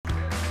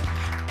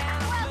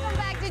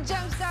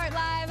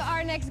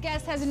next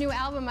guest has a new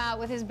album out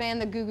with his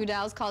band, the Goo Goo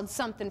Dolls, called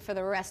Something for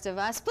the Rest of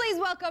Us. Please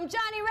welcome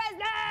Johnny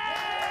Rzeznik!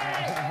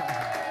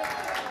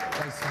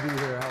 Nice to be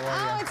here. How are you?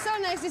 Oh, it's so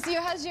nice to see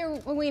you. How's your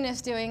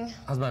weenus doing?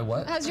 How's my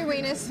what? How's your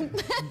weenus?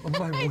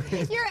 My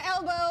weenus? Your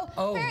elbow.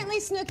 Oh. Apparently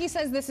Snooki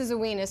says this is a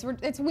weenus.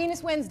 It's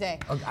Weenus Wednesday.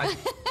 Okay,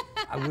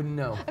 I wouldn't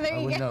know. There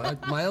you go.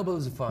 My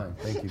elbows are fine.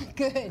 Thank you.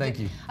 Good. Thank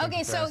you.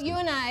 Okay, so you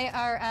and I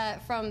are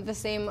from the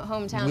same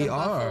hometown of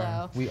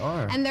Buffalo. We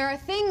are. And there are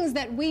things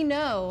that we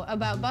know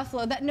about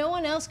Buffalo that no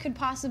one else could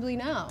possibly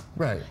know.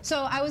 Right.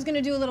 So I was going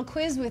to do a little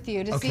quiz with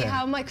you to see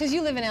how much, because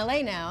you live in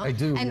LA now. I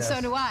do, And yes.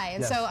 so do I.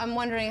 And Yes. so I'm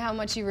wondering how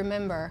much you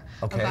remember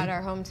about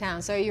our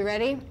hometown. So are you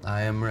ready?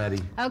 I am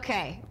ready.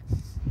 Okay.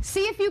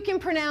 See if you can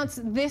pronounce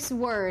this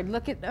word.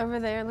 Look over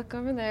there. Look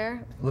over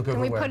there. Look over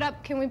where?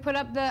 Can we put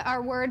up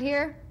our word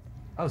here?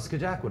 Oh,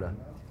 Skajakwada.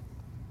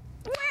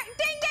 Ding,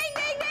 ding, ding,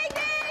 ding,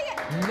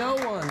 ding! No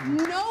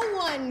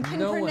one can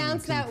No one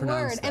pronounce can that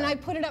pronounce word. that. And I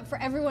put it up for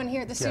everyone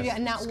here at the studio,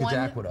 and not one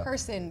Skajakwada.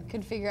 person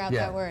could figure out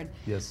that word.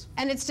 Yes.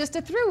 And it's just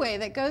a throughway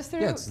that goes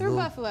through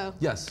Buffalo.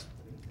 Yes.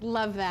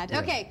 Love that.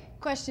 Yeah. Okay,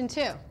 question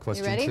 2.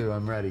 Question you ready? 2,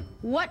 I'm ready.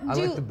 What I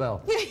do... like the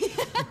bell. Is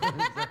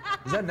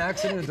that an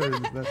accident or is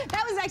that...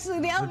 That was actually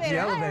the elevator.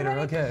 The Hi, elevator,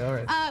 everybody. okay, all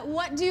right.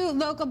 What do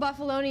local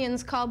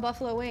Buffalonians call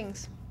buffalo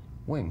wings?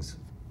 Wings.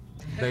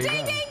 There you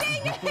Ding, go. ding,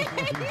 ding,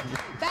 ding!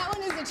 That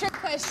one is a trick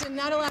question.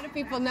 Not a lot of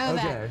people know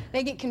that.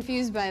 They get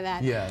confused by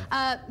that.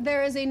 Yeah.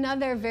 There is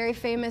another very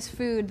famous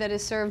food that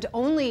is served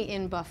only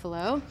in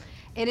Buffalo.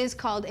 It is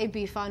called a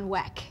beef on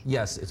weck.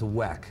 Yes, it's a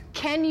weck.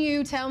 Can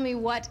you tell me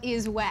what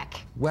is weck?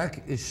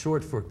 Weck is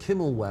short for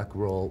Kimmelweck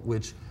roll,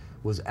 which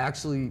was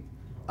actually,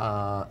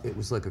 it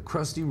was like a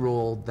crusty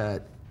roll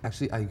that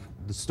actually,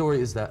 the story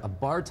is that a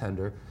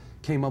bartender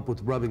came up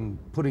with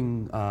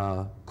putting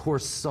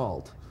coarse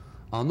salt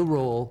on the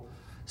roll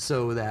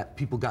so that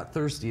people got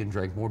thirsty and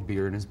drank more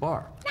beer in his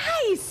bar.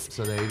 Nice!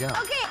 So there you go. Okay,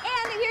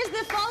 and here's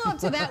the follow-up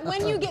to that.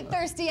 When you get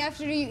thirsty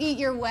after you eat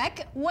your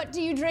weck, what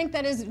do you drink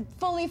that is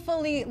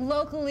fully,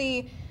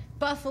 locally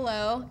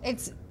Buffalo?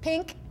 It's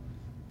pink?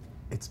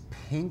 It's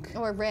pink?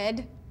 Or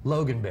red?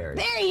 Loganberry.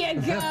 There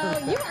you go.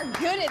 You are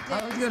good at this.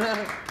 I was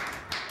gonna...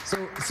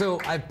 So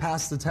I've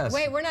passed the test.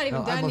 Wait, we're not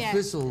even done yet. I'm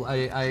official.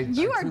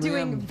 You are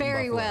doing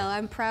very well.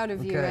 I'm proud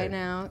of you right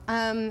now.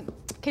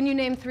 Can you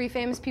name 3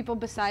 famous people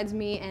besides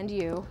me and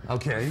you?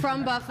 Okay.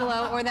 From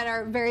Buffalo, or that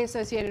are very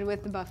associated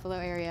with the Buffalo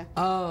area?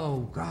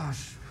 Oh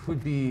gosh,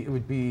 it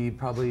would be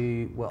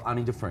probably, well,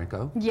 Ani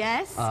DeFranco.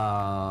 Yes.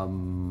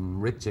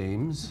 Rick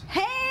James.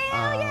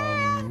 Hell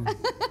yeah!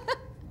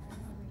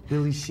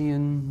 Billy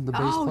Sheehan, the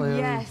bass player. Oh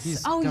yes.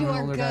 He's Oh, kinda you an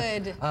are older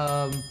good.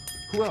 Guy.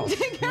 Who else?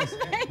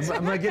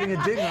 Am I getting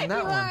a ding on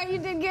that one? You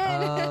did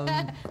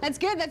good. That's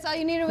good. That's all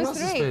you needed was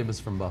Who else 3. is famous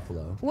from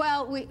Buffalo?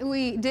 Well,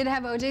 we did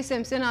have O.J.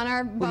 Simpson on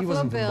our Buffalo he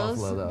wasn't Bills.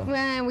 from Buffalo, though.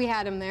 Well, we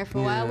had him there for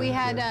a while. We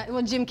had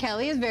well, Jim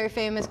Kelly is a very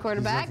famous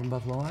quarterback. He's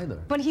not from Buffalo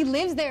either. But he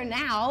lives there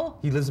now.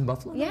 He lives in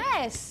Buffalo?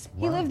 Yes.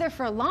 Wow. He lived there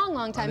for a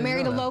long time.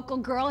 Married a local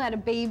girl, had a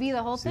baby,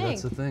 the whole thing.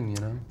 That's the thing,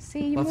 you know.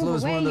 See, you Buffalo move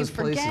is away, one of those you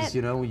forget. places,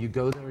 you know, where you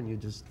go there and you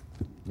just,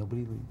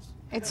 nobody leaves.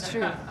 It's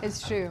true.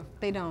 It's true.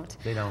 They don't.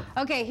 They don't.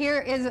 Okay, here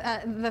is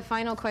the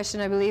final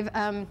question, I believe.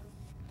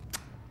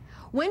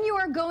 When you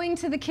are going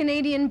to the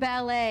Canadian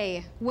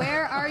Ballet,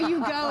 where are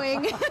you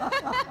going?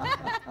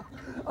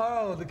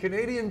 Oh, the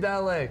Canadian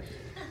Ballet.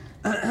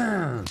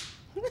 It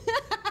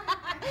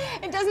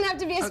doesn't have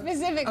to be a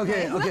specific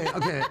place.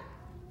 Okay.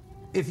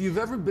 If you've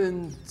ever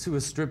been to a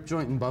strip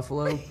joint in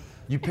Buffalo,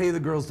 you pay the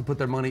girls to put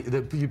their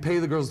you pay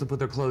the girls to put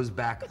their clothes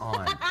back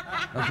on.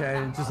 Okay,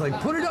 and just like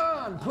put it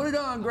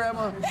on,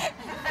 Grandma.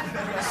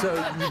 So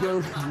you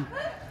go.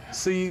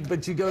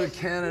 But you go to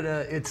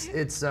Canada, it's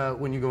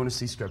when you're going to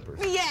see strippers.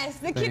 Yes,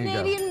 the There you go.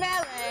 Canadian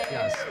Ballet.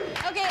 Yes.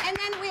 Okay, and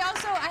then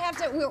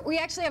we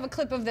actually have a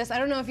clip of this. I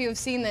don't know if you have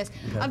seen this.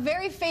 Okay. A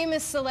very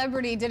famous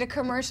celebrity did a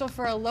commercial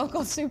for a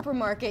local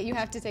supermarket. You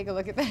have to take a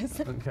look at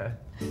this. Okay.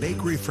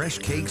 Bakery fresh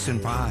cakes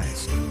and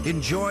pies.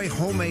 Enjoy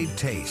homemade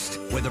taste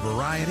with a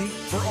variety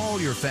for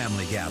all your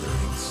family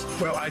gatherings.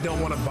 Well, I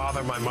don't want to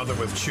bother my mother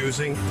with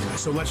choosing,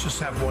 so let's just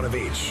have one of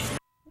each.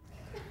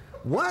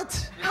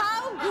 What?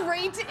 How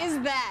great is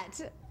that?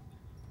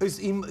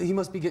 He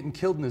must be getting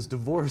killed in his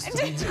divorce to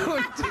be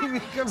doing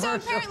TV commercials. So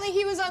apparently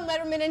he was on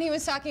Letterman and he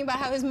was talking about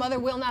how his mother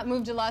will not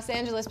move to Los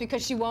Angeles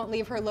because she won't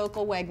leave her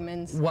local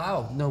Wegmans.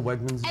 Wow, no,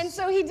 Wegmans. And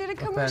so he did a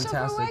commercial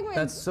fantastic. for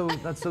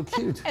Wegmans. That's so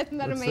cute. Isn't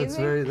that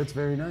amazing? That's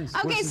very nice.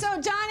 Okay, so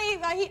Johnny,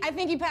 I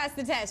think you passed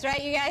the test,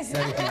 right, you guys?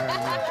 Thank you very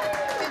much.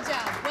 Good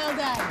job. Well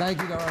done.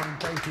 Thank you, darling.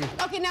 Thank you.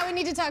 Okay, now we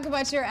need to talk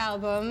about your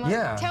album.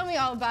 Yeah. Tell me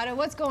all about it.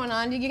 What's going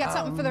on? You got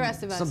something for the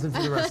rest of us. Something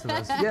for the rest of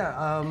us.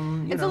 Yeah.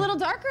 It's a little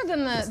darker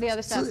than the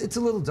other stuff. It's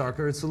a little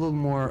darker. It's a little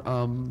more,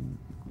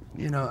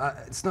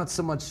 it's not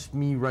so much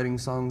me writing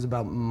songs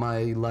about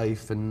my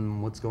life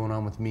and what's going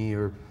on with me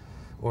or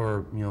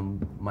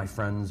my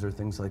friends or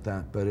things like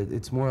that. But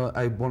it's more,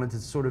 I wanted to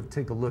sort of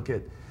take a look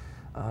at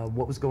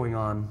what was going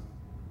on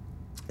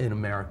in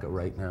America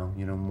right now,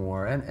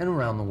 more, and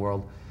around the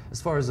world.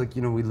 As far as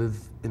we live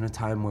in a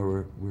time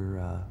where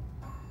we're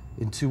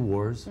in 2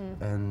 wars,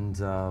 and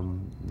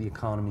the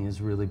economy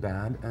is really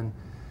bad,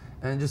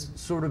 and just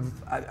sort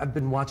of, I've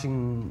been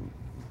watching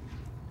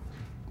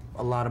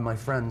a lot of my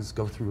friends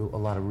go through a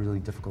lot of really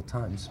difficult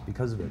times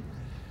because of it.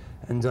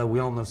 And we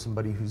all know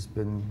somebody who's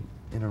been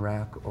in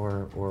Iraq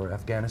or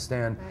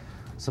Afghanistan,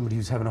 somebody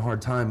who's having a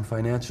hard time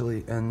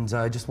financially, and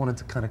I just wanted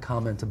to kind of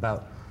comment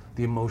about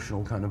the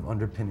emotional kind of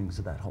underpinnings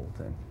of that whole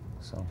thing.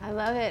 So I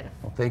love it.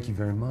 Well, thank you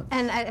very much.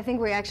 And I think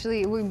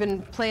we've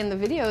been playing the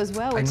video as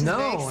well, which is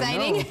very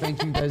exciting. I know.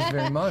 Thank you guys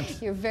very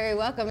much. You're very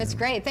welcome. It's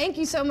great. Thank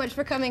you so much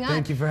for coming on.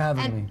 Thank you for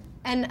having me.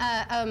 And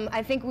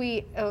I think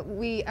we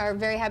are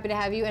very happy to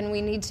have you, and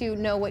we need to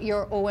know what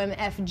your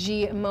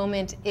OMFG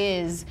moment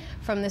is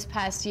from this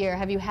past year.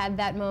 Have you had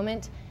that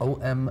moment?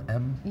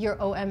 OMM? Your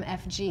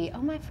OMFG.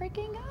 Oh my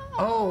freaking God.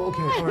 Oh,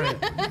 okay, all right.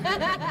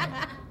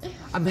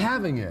 I'm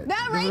having it.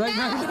 Not right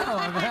now.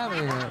 I'm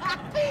having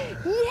it.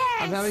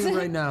 Yes. I'm having it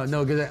right now.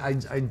 No, because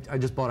I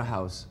just bought a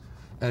house,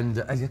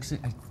 and I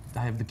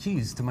have the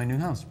keys to my new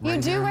house. You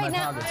right do here in right my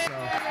now. pocket, so.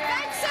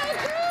 That's so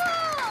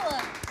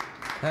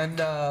cool. And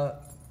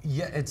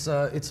yeah,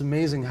 it's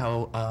amazing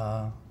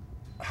how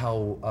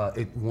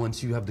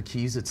once you have the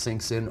keys, it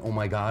sinks in. Oh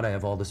my God, I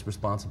have all this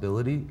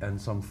responsibility,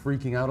 and so I'm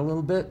freaking out a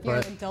little bit. You're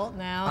but an adult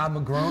now. I'm a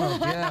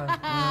grown-up,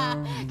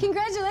 yeah.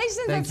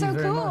 Congratulations, that's so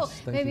very cool. much.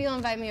 Maybe you'll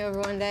invite me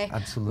over one day.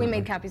 Absolutely. We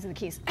made copies of the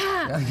keys.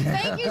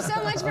 Thank you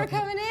so much for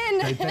coming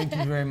in. Hey, thank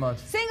you very much.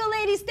 Single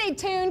ladies, stay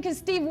tuned, because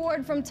Steve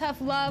Ward from Tough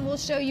Love will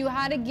show you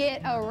how to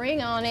get a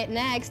ring on it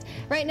next.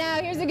 Right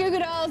now, here's the Goo Goo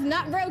Dolls,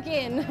 Not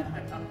Broken.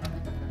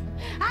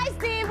 Hi,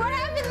 Steve. What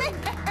happened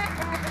there?